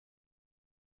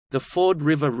The Ford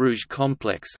River Rouge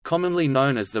Complex, commonly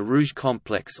known as the Rouge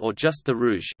Complex or just the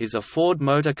Rouge, is a Ford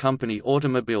Motor Company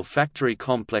automobile factory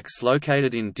complex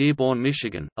located in Dearborn,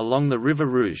 Michigan, along the River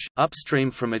Rouge,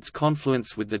 upstream from its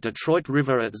confluence with the Detroit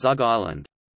River at Zug Island.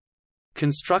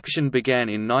 Construction began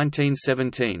in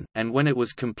 1917, and when it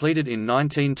was completed in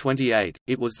 1928,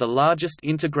 it was the largest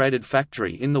integrated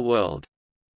factory in the world.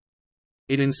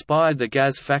 It inspired the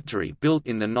Gaz factory built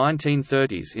in the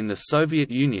 1930s in the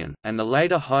Soviet Union, and the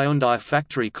later Hyundai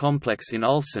factory complex in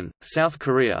Ulsan, South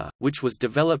Korea, which was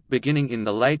developed beginning in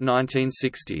the late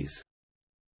 1960s.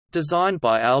 Designed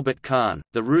by Albert Kahn,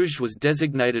 the Rouge was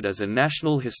designated as a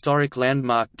National Historic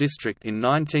Landmark District in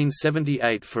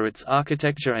 1978 for its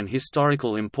architecture and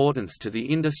historical importance to the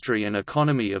industry and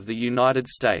economy of the United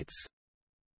States.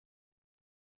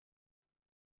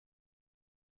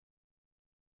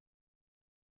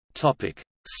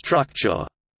 Structure.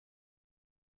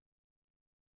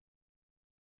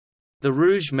 The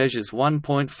Rouge measures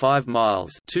 1.5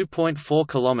 miles (2.4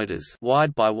 kilometers)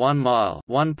 wide by 1 mile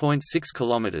 (1.6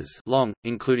 kilometers) long,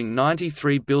 including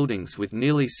 93 buildings with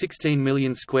nearly 16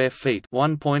 million square feet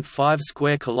 (1.5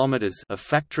 square kilometers) of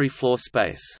factory floor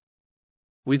space.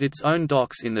 With its own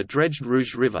docks in the dredged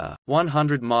Rouge River,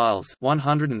 100 miles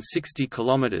 (160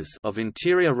 kilometers) of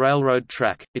interior railroad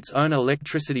track, its own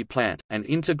electricity plant, and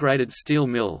integrated steel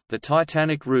mill, the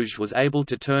Titanic Rouge was able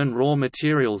to turn raw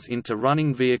materials into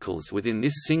running vehicles within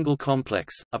this single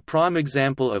complex, a prime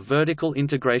example of vertical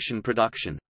integration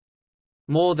production.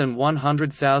 More than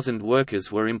 100,000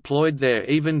 workers were employed there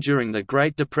even during the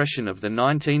Great Depression of the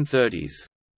 1930s.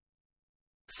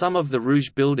 Some of the Rouge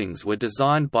buildings were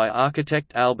designed by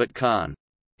architect Albert Kahn.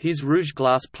 His Rouge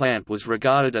glass plant was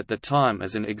regarded at the time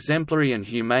as an exemplary and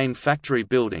humane factory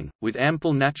building, with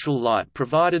ample natural light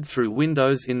provided through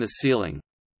windows in the ceiling.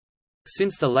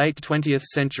 Since the late 20th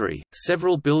century,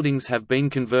 several buildings have been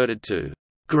converted to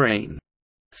 «green»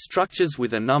 structures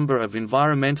with a number of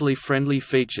environmentally friendly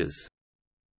features.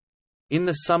 In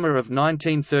the summer of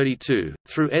 1932,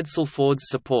 through Edsel Ford's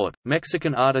support,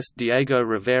 Mexican artist Diego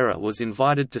Rivera was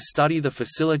invited to study the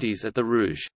facilities at the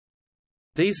Rouge.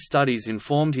 These studies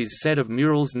informed his set of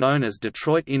murals known as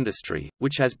Detroit Industry,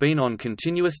 which has been on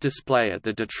continuous display at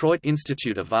the Detroit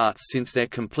Institute of Arts since their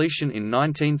completion in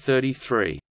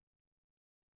 1933.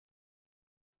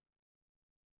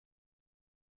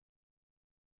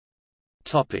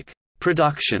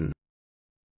 Production.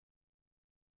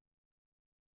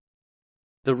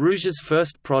 The Rouge's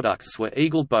first products were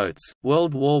Eagle boats,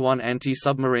 World War I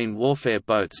anti-submarine warfare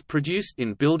boats produced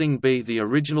in Building B. The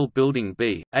original Building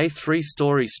B, a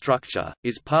three-story structure,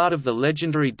 is part of the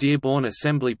legendary Dearborn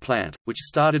Assembly Plant, which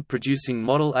started producing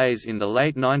Model As in the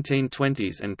late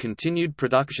 1920s and continued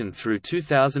production through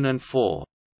 2004.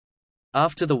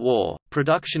 After the war,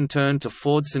 production turned to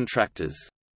Fordson tractors.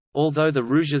 Although the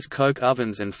Rouge's coke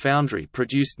ovens and foundry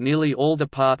produced nearly all the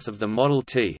parts of the Model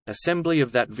T, assembly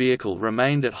of that vehicle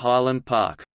remained at Highland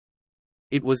Park.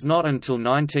 It was not until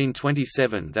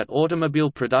 1927 that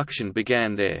automobile production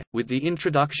began there, with the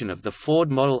introduction of the Ford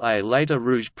Model A. Later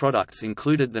Rouge products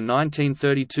included the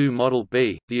 1932 Model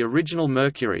B, the original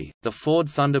Mercury, the Ford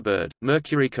Thunderbird,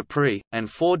 Mercury Capri, and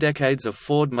 4 decades of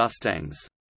Ford Mustangs.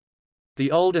 The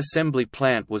old assembly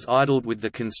plant was idled with the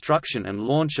construction and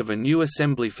launch of a new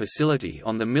assembly facility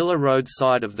on the Miller Road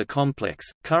side of the complex,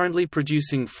 currently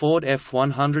producing Ford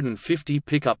F-150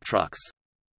 pickup trucks.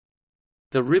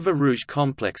 The River Rouge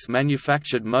complex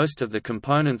manufactured most of the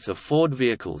components of Ford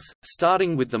vehicles,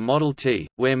 starting with the Model T,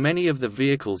 where many of the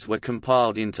vehicles were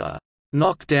compiled into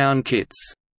knock-down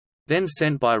kits, then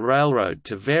sent by railroad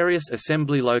to various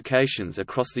assembly locations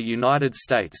across the United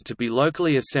States to be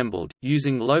locally assembled,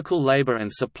 using local labor and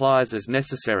supplies as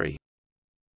necessary.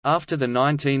 After the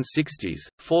 1960s,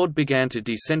 Ford began to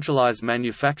decentralize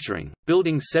manufacturing,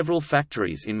 building several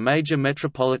factories in major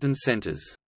metropolitan centers.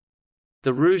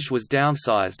 The Rouge was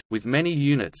downsized, with many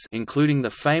units including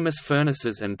the famous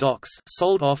furnaces and docks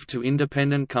sold off to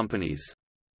independent companies.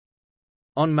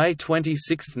 On May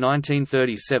 26,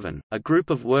 1937, a group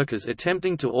of workers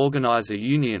attempting to organize a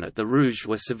union at the Rouge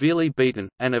were severely beaten,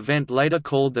 an event later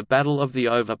called the Battle of the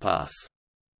Overpass.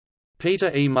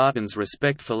 Peter E. Martin's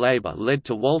respect for labor led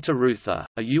to Walter Reuther,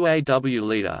 a UAW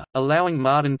leader, allowing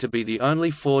Martin to be the only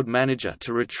Ford manager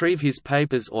to retrieve his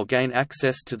papers or gain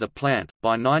access to the plant.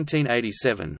 By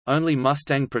 1987, only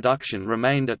Mustang production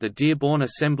remained at the Dearborn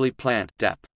Assembly Plant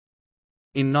 (DAP).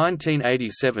 In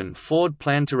 1987 Ford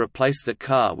planned to replace the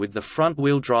car with the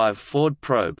front-wheel drive Ford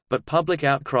Probe, but public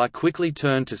outcry quickly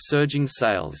turned to surging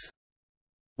sales.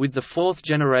 With the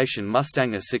fourth-generation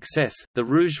Mustang a success, the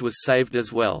Rouge was saved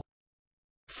as well.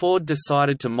 Ford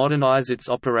decided to modernize its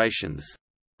operations.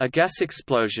 A gas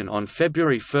explosion on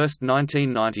February 1,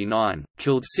 1999,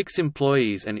 killed 6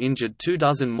 employees and injured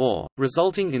 24 more,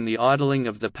 resulting in the idling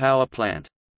of the power plant.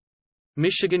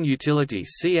 Michigan utility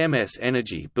CMS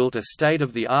Energy built a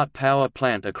state-of-the-art power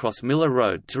plant across Miller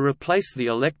Road to replace the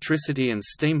electricity and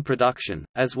steam production,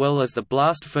 as well as the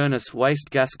blast furnace waste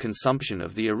gas consumption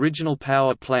of the original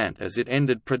power plant as it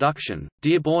ended production.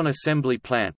 Dearborn Assembly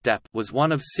Plant (DAP) was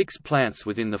one of 6 plants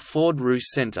within the Ford Rouge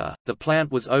Center. The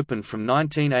plant was open from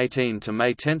 1918 to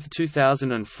May 10,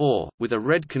 2004, with a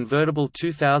red convertible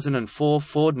 2004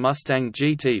 Ford Mustang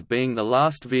GT being the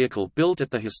last vehicle built at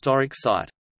the historic site.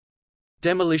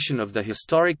 Demolition of the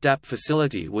historic DAP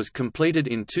facility was completed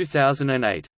in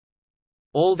 2008.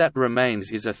 All that remains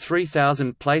is a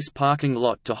 3,000-place parking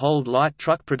lot to hold light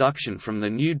truck production from the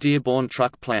new Dearborn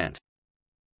truck plant.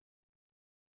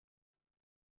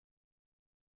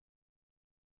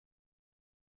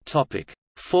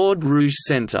 Ford Rouge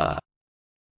Center.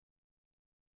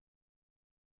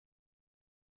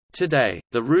 Today,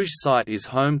 the Rouge site is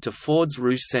home to Ford's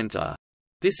Rouge Center.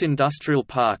 This industrial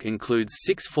park includes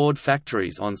 6 Ford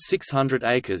factories on 600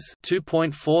 acres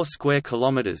 (2.4 square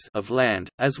kilometers) of land,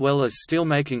 as well as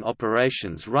steelmaking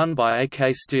operations run by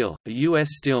AK Steel, a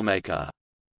U.S. steelmaker.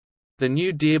 The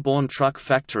new Dearborn truck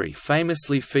factory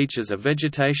famously features a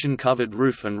vegetation-covered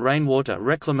roof and rainwater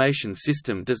reclamation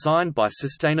system designed by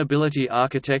sustainability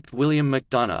architect William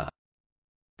McDonough.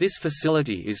 This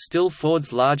facility is still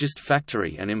Ford's largest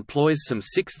factory and employs some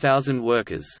 6,000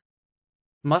 workers.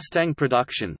 Mustang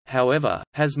production, however,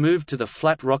 has moved to the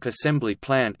Flat Rock Assembly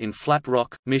Plant in Flat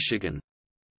Rock, Michigan.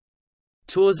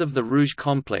 Tours of the Rouge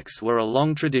Complex were a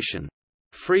long tradition.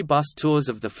 Free bus tours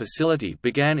of the facility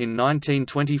began in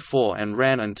 1924 and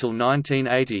ran until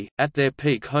 1980, at their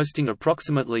peak hosting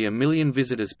approximately 1 million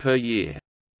visitors per year.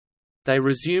 They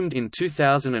resumed in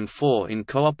 2004 in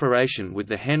cooperation with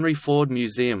the Henry Ford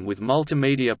Museum with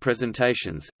multimedia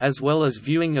presentations, as well as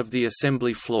viewing of the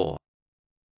assembly floor.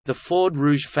 The Ford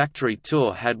Rouge factory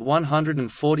tour had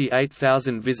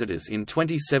 148,000 visitors in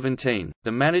 2017.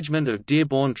 The management of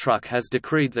Dearborn Truck has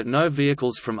decreed that no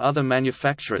vehicles from other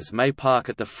manufacturers may park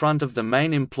at the front of the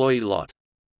main employee lot.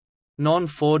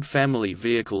 Non-Ford family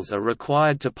vehicles are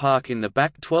required to park in the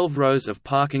back 12 rows of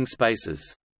parking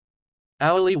spaces.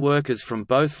 Hourly workers from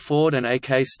both Ford and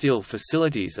AK Steel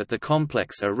facilities at the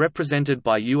complex are represented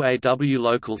by UAW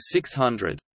Local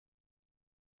 600.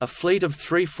 A fleet of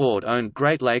 3 Ford-owned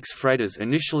Great Lakes freighters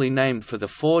initially named for the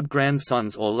Ford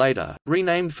grandsons or later,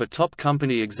 renamed for top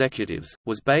company executives,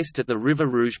 was based at the River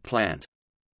Rouge plant.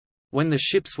 When the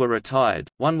ships were retired,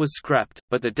 one was scrapped,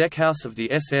 but the deckhouse of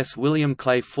the SS William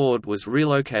Clay Ford was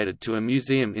relocated to a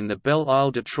museum in the Belle Isle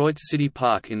Detroit City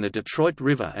Park in the Detroit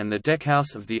River, and the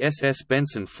deckhouse of the SS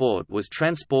Benson Ford was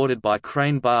transported by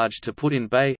crane barge to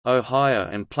Put-in-Bay, Ohio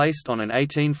and placed on an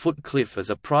 18-foot cliff as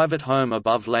a private home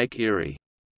above Lake Erie.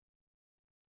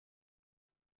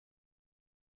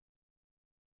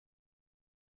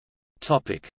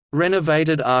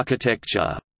 Renovated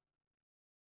architecture.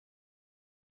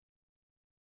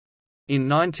 In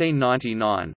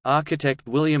 1999, architect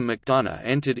William McDonough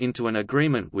entered into an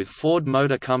agreement with Ford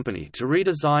Motor Company to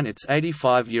redesign its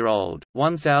 85-year-old,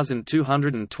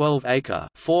 1,212-acre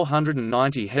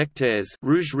 (490 hectares)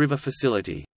 Rouge River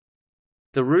facility.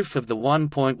 The roof of the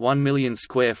 1.1 million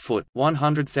square foot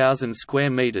 (100,000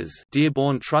 square meters)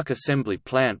 Dearborn Truck Assembly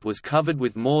Plant was covered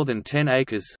with more than 10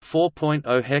 acres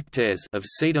 (4.0 hectares) of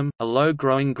sedum, a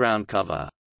low-growing ground cover.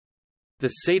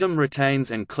 The sedum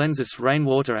retains and cleanses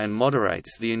rainwater and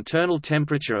moderates the internal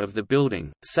temperature of the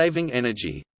building, saving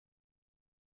energy.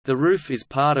 The roof is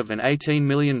part of an $18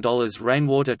 million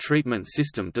rainwater treatment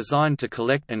system designed to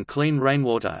collect and clean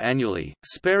rainwater annually,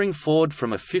 sparing Ford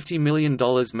from a $50 million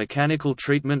mechanical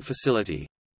treatment facility.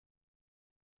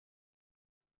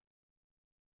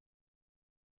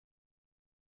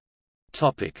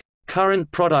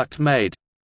 Current product made.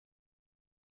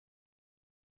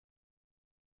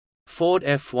 Ford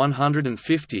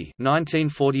F-150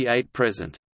 1948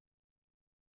 present.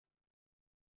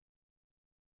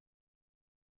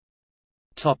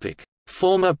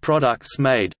 Former products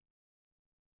made.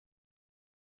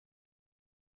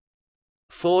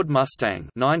 Ford Mustang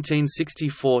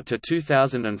 1964 to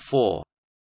 2004.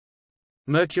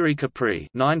 Mercury Capri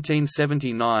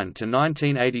 1979 to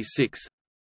 1986.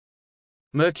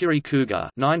 Mercury Cougar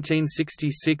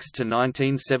 1966 to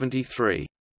 1973.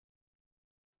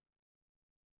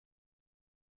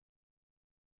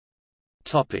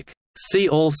 See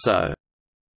also: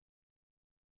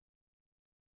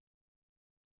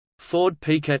 Ford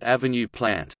Piquette Avenue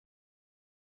plant.